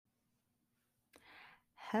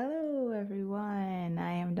Hello, everyone.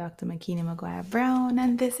 I am Dr. Makini Maguire Brown,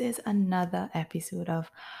 and this is another episode of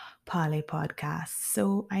Parley Podcast.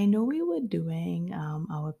 So, I know we were doing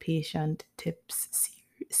our patient tips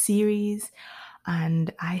series,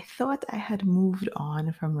 and I thought I had moved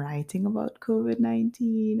on from writing about COVID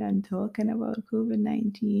 19 and talking about COVID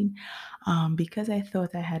 19 because I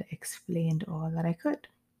thought I had explained all that I could.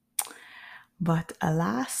 But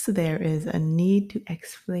alas, there is a need to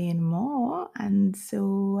explain more, and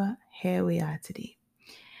so here we are today.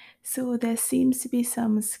 So, there seems to be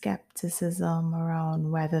some skepticism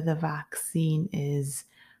around whether the vaccine is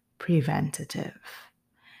preventative.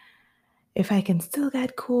 If I can still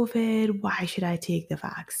get COVID, why should I take the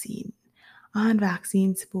vaccine? Aren't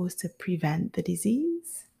vaccines supposed to prevent the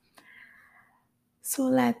disease? So,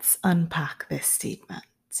 let's unpack this statement.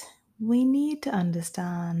 We need to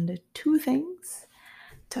understand two things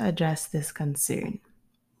to address this concern.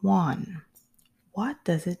 One, what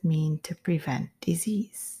does it mean to prevent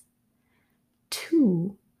disease?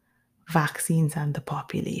 Two, vaccines and the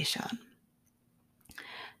population.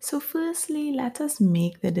 So, firstly, let us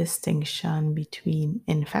make the distinction between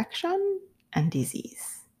infection and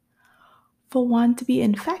disease. For one to be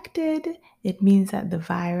infected, it means that the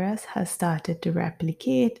virus has started to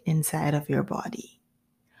replicate inside of your body.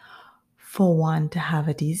 For one to have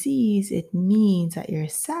a disease, it means that your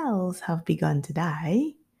cells have begun to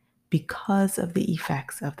die because of the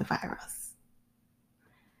effects of the virus.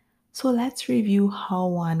 So let's review how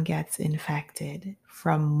one gets infected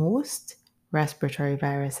from most respiratory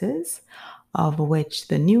viruses, of which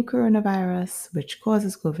the new coronavirus, which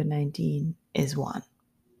causes COVID 19, is one.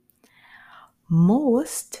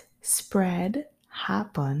 Most spread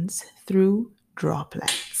happens through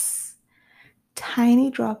droplets, tiny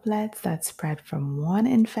droplets that spread from one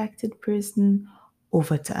infected person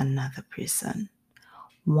over to another person.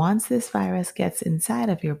 Once this virus gets inside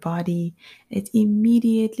of your body, it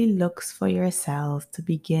immediately looks for your cells to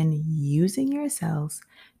begin using your cells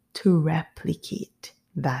to replicate.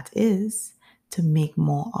 That is, to make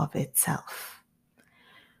more of itself.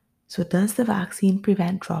 So, does the vaccine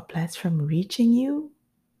prevent droplets from reaching you?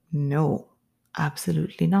 No,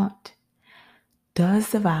 absolutely not. Does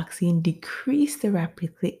the vaccine decrease the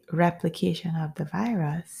replication of the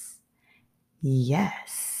virus?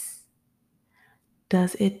 Yes.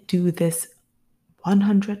 Does it do this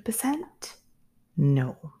 100%?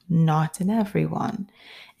 No, not in everyone.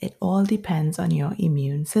 It all depends on your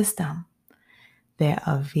immune system. There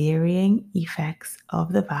are varying effects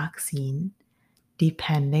of the vaccine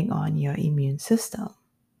depending on your immune system.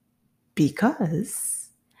 Because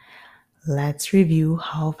let's review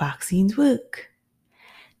how vaccines work.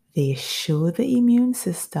 They show the immune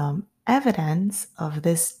system evidence of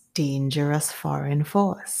this dangerous foreign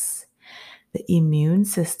force. The immune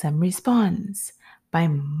system responds by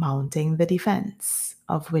mounting the defense,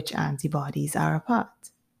 of which antibodies are a part.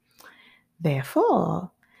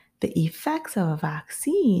 Therefore, the effects of a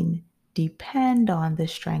vaccine depend on the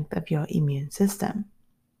strength of your immune system.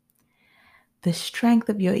 The strength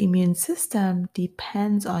of your immune system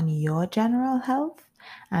depends on your general health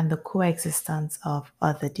and the coexistence of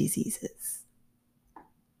other diseases.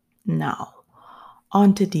 Now,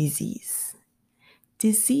 on to disease.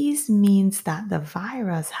 Disease means that the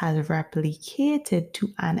virus has replicated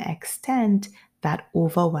to an extent that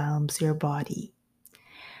overwhelms your body.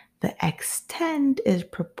 The extent is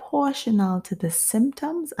proportional to the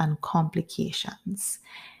symptoms and complications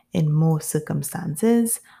in most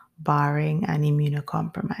circumstances, barring an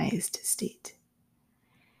immunocompromised state.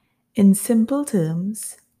 In simple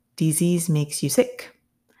terms, disease makes you sick,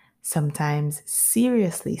 sometimes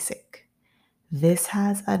seriously sick. This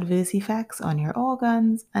has adverse effects on your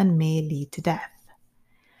organs and may lead to death.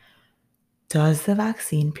 Does the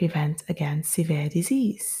vaccine prevent against severe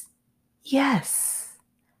disease? Yes.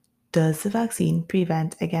 Does the vaccine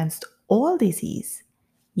prevent against all disease?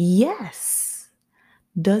 Yes.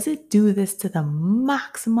 Does it do this to the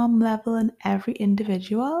maximum level in every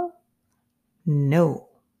individual? No.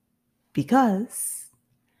 Because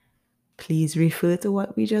please refer to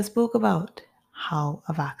what we just spoke about, how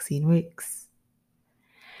a vaccine works.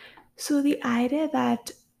 So the idea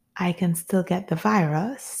that I can still get the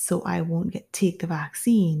virus, so I won't take the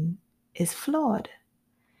vaccine, is flawed.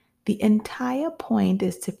 The entire point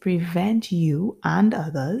is to prevent you and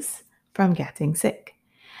others from getting sick.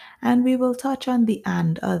 And we will touch on the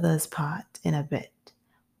and others part in a bit.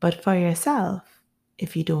 But for yourself,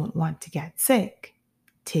 if you don't want to get sick,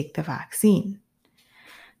 take the vaccine.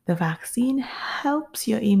 The vaccine helps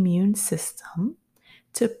your immune system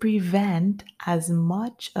to prevent as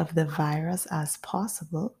much of the virus as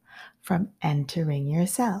possible from entering your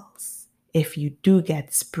cells. if you do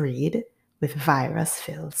get sprayed with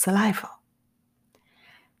virus-filled saliva.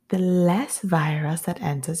 The less virus that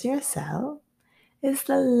enters your cell is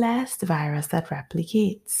the less virus that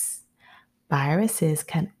replicates. Viruses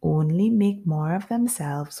can only make more of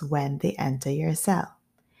themselves when they enter your cell.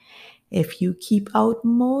 If you keep out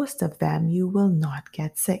most of them, you will not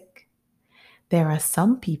get sick. There are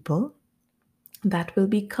some people that will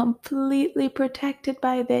be completely protected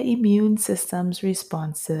by their immune system's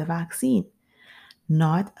response to the vaccine.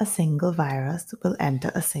 Not a single virus will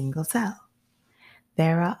enter a single cell.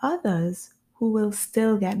 There are others who will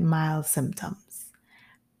still get mild symptoms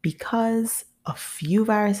because a few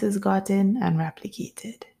viruses got in and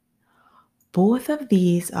replicated. Both of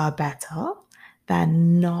these are better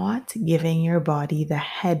than not giving your body the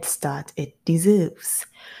head start it deserves.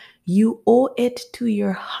 You owe it to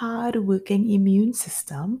your hard-working immune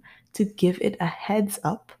system to give it a heads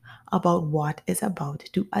up about what is about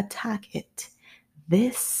to attack it.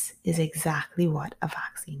 This is exactly what a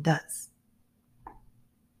vaccine does.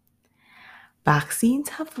 Vaccines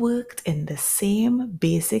have worked in the same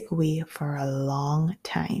basic way for a long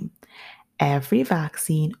time. Every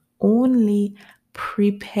vaccine only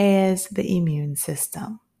prepares the immune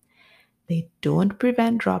system. They don't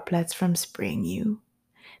prevent droplets from spraying you.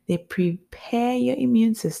 They prepare your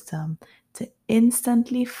immune system to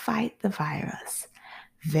instantly fight the virus,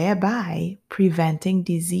 thereby preventing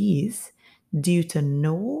disease due to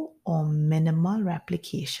no or minimal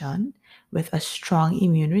replication with a strong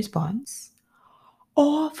immune response.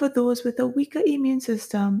 Or for those with a weaker immune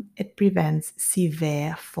system, it prevents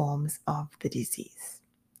severe forms of the disease.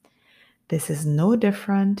 This is no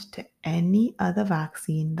different to any other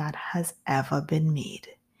vaccine that has ever been made.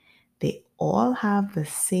 They all have the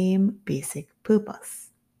same basic purpose.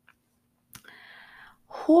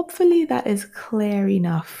 Hopefully, that is clear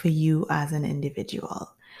enough for you as an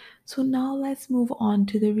individual. So now let's move on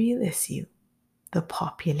to the real issue, the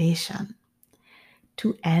population.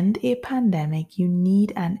 To end a pandemic, you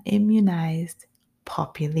need an immunized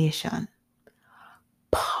population.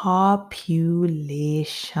 Population.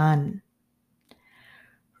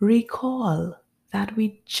 Recall that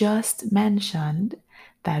we just mentioned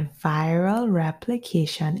that viral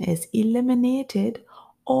replication is eliminated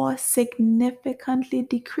or significantly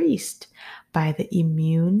decreased by the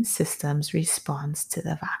immune system's response to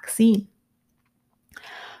the vaccine.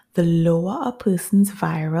 The lower a person's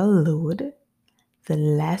viral load, the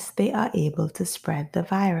less they are able to spread the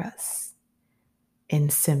virus. In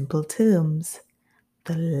simple terms,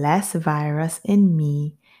 the less virus in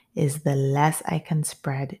me is the less I can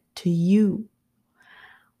spread to you.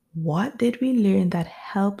 What did we learn that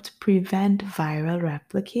helped prevent viral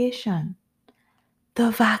replication?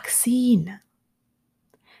 The vaccine.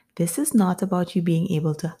 This is not about you being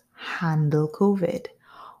able to handle COVID.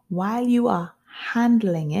 While you are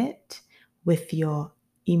handling it with your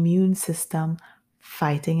immune system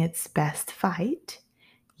fighting its best fight,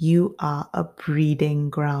 you are a breeding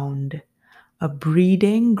ground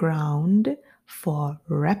for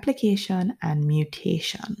replication and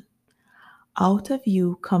mutation. Out of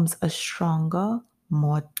you comes a stronger,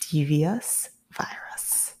 more devious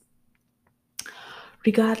virus.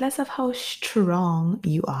 Regardless of how strong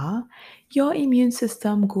you are, your immune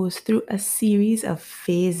system goes through a series of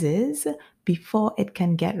phases before it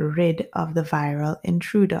can get rid of the viral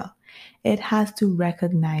intruder. It has to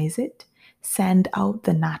recognize it, send out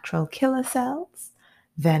the natural killer cells,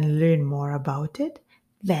 then learn more about it,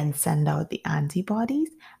 then send out the antibodies,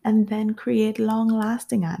 and then create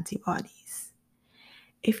long-lasting antibodies.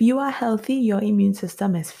 If you are healthy, your immune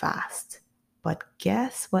system is fast. But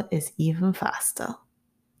guess what is even faster?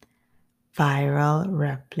 Viral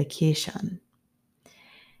replication.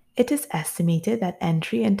 It is estimated that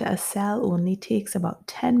entry into a cell only takes about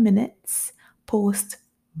 10 minutes post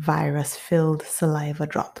virus-filled saliva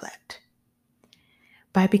droplet.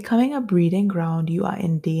 By becoming a breeding ground, you are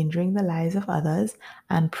endangering the lives of others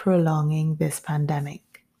and prolonging this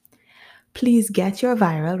pandemic. Please get your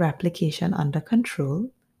viral replication under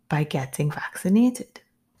control by getting vaccinated.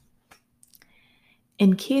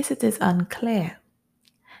 In case it is unclear,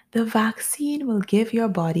 the vaccine will give your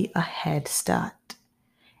body a head start.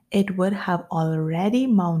 It would have already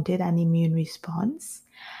mounted an immune response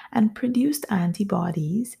and produced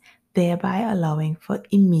antibodies, thereby allowing for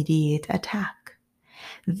immediate attack,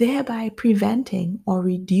 thereby preventing or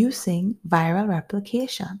reducing viral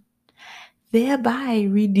replication, thereby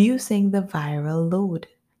reducing the viral load,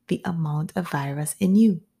 the amount of virus in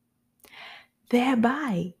you,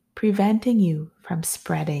 thereby preventing you from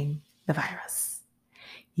spreading the virus.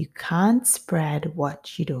 You can't spread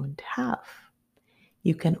what you don't have.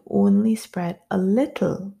 You can only spread a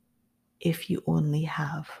little if you only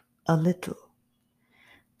have a little.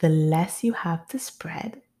 The less you have to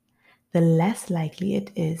spread, the less likely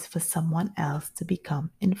it is for someone else to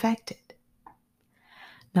become infected.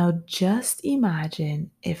 Now, just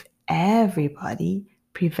imagine if everybody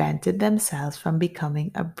prevented themselves from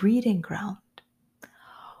becoming a breeding ground.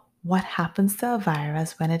 What happens to a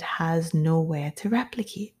virus when it has nowhere to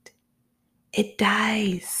replicate? It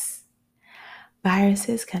dies.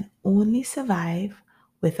 Viruses can only survive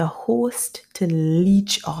with a host to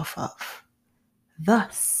leech off of.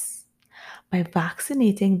 Thus, by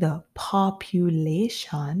vaccinating the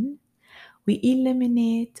population, we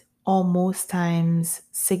eliminate or most times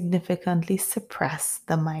significantly suppress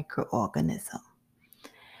the microorganism.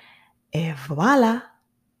 Et voila,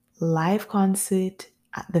 live concert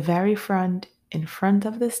at the very front, in front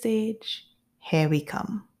of the stage. Here we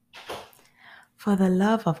come. For the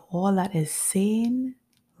love of all that is sane,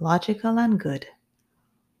 logical, and good,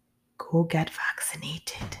 go get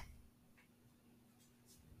vaccinated.